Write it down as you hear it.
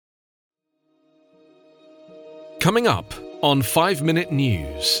Coming up on 5 Minute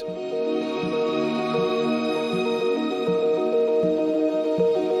News.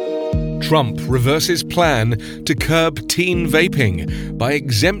 Trump reverses plan to curb teen vaping by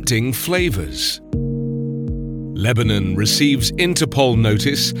exempting flavors. Lebanon receives Interpol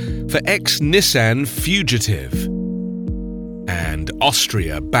notice for ex-Nissan fugitive. And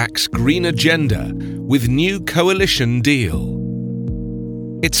Austria backs Green Agenda with new coalition deal.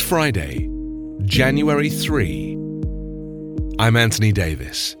 It's Friday, January 3. I'm Anthony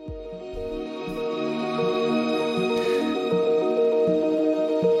Davis.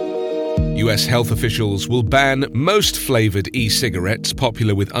 US health officials will ban most flavored e-cigarettes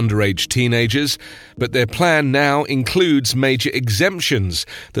popular with underage teenagers, but their plan now includes major exemptions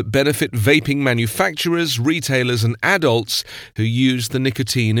that benefit vaping manufacturers, retailers, and adults who use the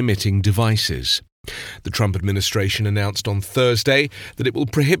nicotine-emitting devices. The Trump administration announced on Thursday that it will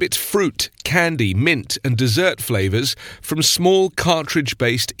prohibit fruit, candy, mint, and dessert flavors from small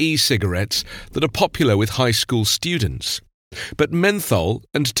cartridge-based e-cigarettes that are popular with high school students. But menthol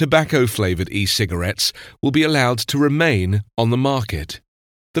and tobacco-flavored e-cigarettes will be allowed to remain on the market.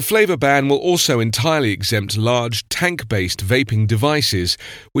 The flavor ban will also entirely exempt large tank-based vaping devices,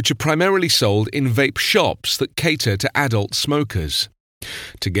 which are primarily sold in vape shops that cater to adult smokers.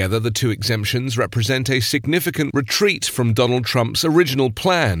 Together, the two exemptions represent a significant retreat from Donald Trump's original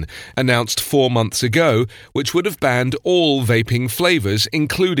plan, announced 4 months ago, which would have banned all vaping flavors,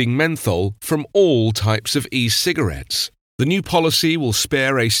 including menthol, from all types of e-cigarettes. The new policy will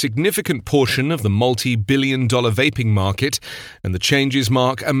spare a significant portion of the multi-billion-dollar vaping market, and the changes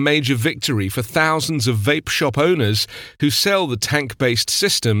mark a major victory for thousands of vape shop owners who sell the tank-based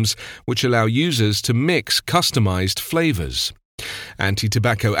systems which allow users to mix customized flavors.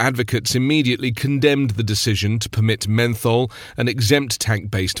 Anti-tobacco advocates immediately condemned the decision to permit menthol and exempt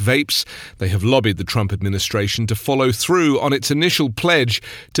tank-based vapes. They have lobbied the Trump administration to follow through on its initial pledge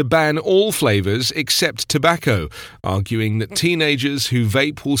to ban all flavors except tobacco, arguing that teenagers who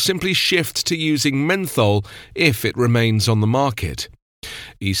vape will simply shift to using menthol if it remains on the market.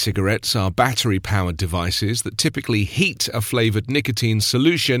 E-cigarettes are battery-powered devices that typically heat a flavored nicotine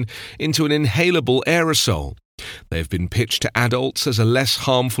solution into an inhalable aerosol. They have been pitched to adults as a less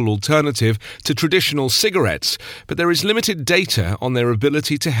harmful alternative to traditional cigarettes, but there is limited data on their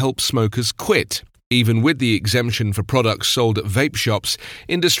ability to help smokers quit. Even with the exemption for products sold at vape shops,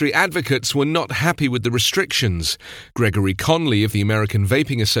 industry advocates were not happy with the restrictions. Gregory Conley of the American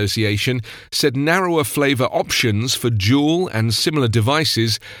Vaping Association said narrower flavor options for Juul and similar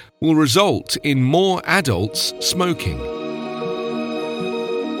devices will result in more adults smoking.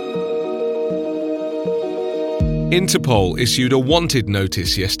 Interpol issued a wanted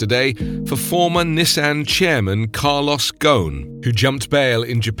notice yesterday for former Nissan chairman Carlos Ghosn, who jumped bail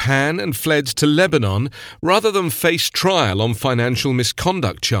in Japan and fled to Lebanon rather than face trial on financial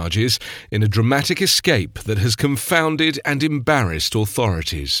misconduct charges in a dramatic escape that has confounded and embarrassed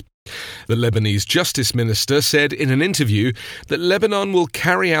authorities. The Lebanese justice minister said in an interview that Lebanon will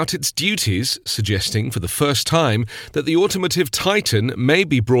carry out its duties, suggesting for the first time that the automotive titan may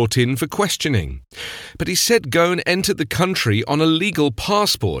be brought in for questioning. But he said Ghosn entered the country on a legal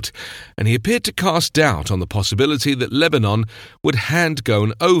passport, and he appeared to cast doubt on the possibility that Lebanon would hand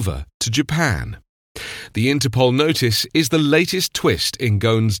Ghosn over to Japan. The Interpol notice is the latest twist in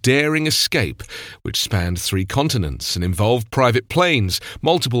Ghosn's daring escape, which spanned 3 continents and involved private planes,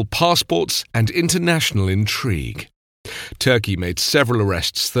 multiple passports, and international intrigue. Turkey made several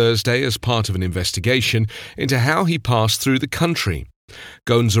arrests Thursday as part of an investigation into how he passed through the country.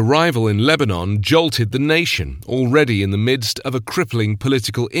 Ghosn's arrival in Lebanon jolted the nation, already in the midst of a crippling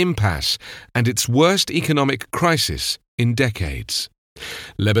political impasse and its worst economic crisis in decades.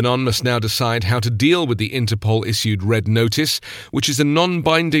 Lebanon must now decide how to deal with the Interpol-issued Red Notice, which is a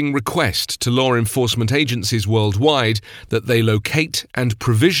non-binding request to law enforcement agencies worldwide that they locate and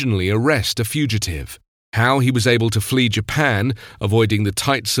provisionally arrest a fugitive. How he was able to flee Japan, avoiding the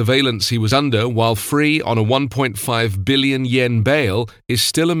tight surveillance he was under while free on a 1.5 billion yen bail, is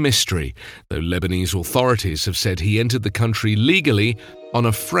still a mystery, though Lebanese authorities have said he entered the country legally on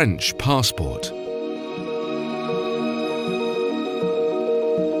a French passport.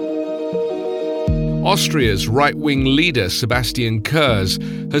 Austria's right-wing leader Sebastian Kurz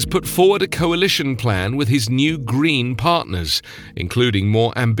has put forward a coalition plan with his new Green partners, including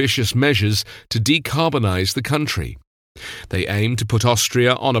more ambitious measures to decarbonize the country. They aim to put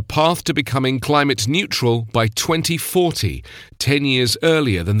Austria on a path to becoming climate neutral by 2040, 10 years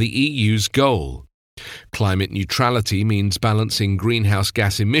earlier than the EU's goal. Climate neutrality means balancing greenhouse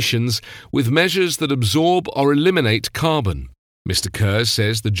gas emissions with measures that absorb or eliminate carbon. Mr. Kurz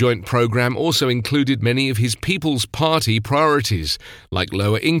says the joint program also included many of his People's Party priorities, like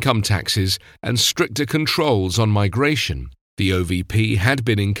lower income taxes and stricter controls on migration. The OVP had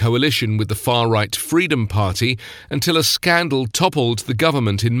been in coalition with the far-right Freedom Party until a scandal toppled the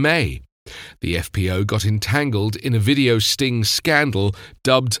government in May. The FPO got entangled in a video sting scandal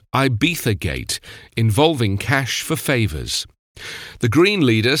dubbed Ibizagate, involving cash for favours. The Green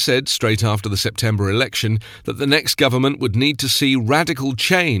leader said straight after the September election that the next government would need to see radical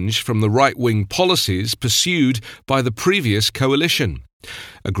change from the right-wing policies pursued by the previous coalition.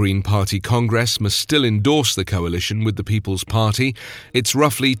 A Green Party Congress must still endorse the coalition with the People's Party. Its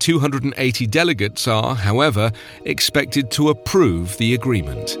roughly 280 delegates are, however, expected to approve the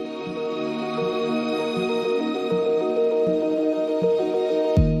agreement.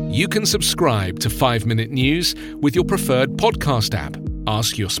 You can subscribe to 5 Minute News with your preferred podcast app.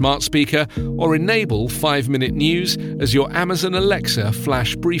 Ask your smart speaker or enable 5 Minute News as your Amazon Alexa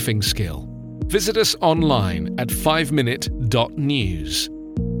flash briefing skill. Visit us online at 5minute.news.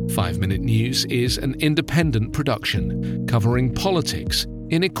 5 Minute News is an independent production covering politics,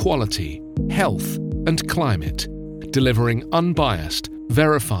 inequality, health, and climate, delivering unbiased,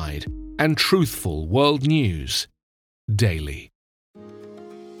 verified, and truthful world news daily.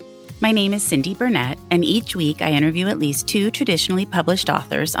 My name is Cindy Burnett, and each week I interview at least 2 traditionally published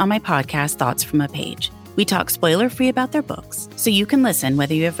authors on my podcast, Thoughts from a Page. We talk spoiler-free about their books, so you can listen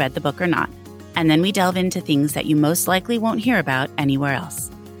whether you have read the book or not. And then we delve into things that you most likely won't hear about anywhere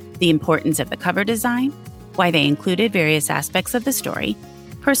else. The importance of the cover design, why they included various aspects of the story,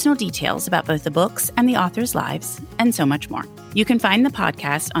 personal details about both the books and the authors' lives, and so much more. You can find the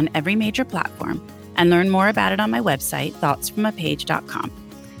podcast on every major platform and learn more about it on my website, thoughtsfromapage.com.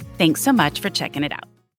 Thanks so much for checking it out.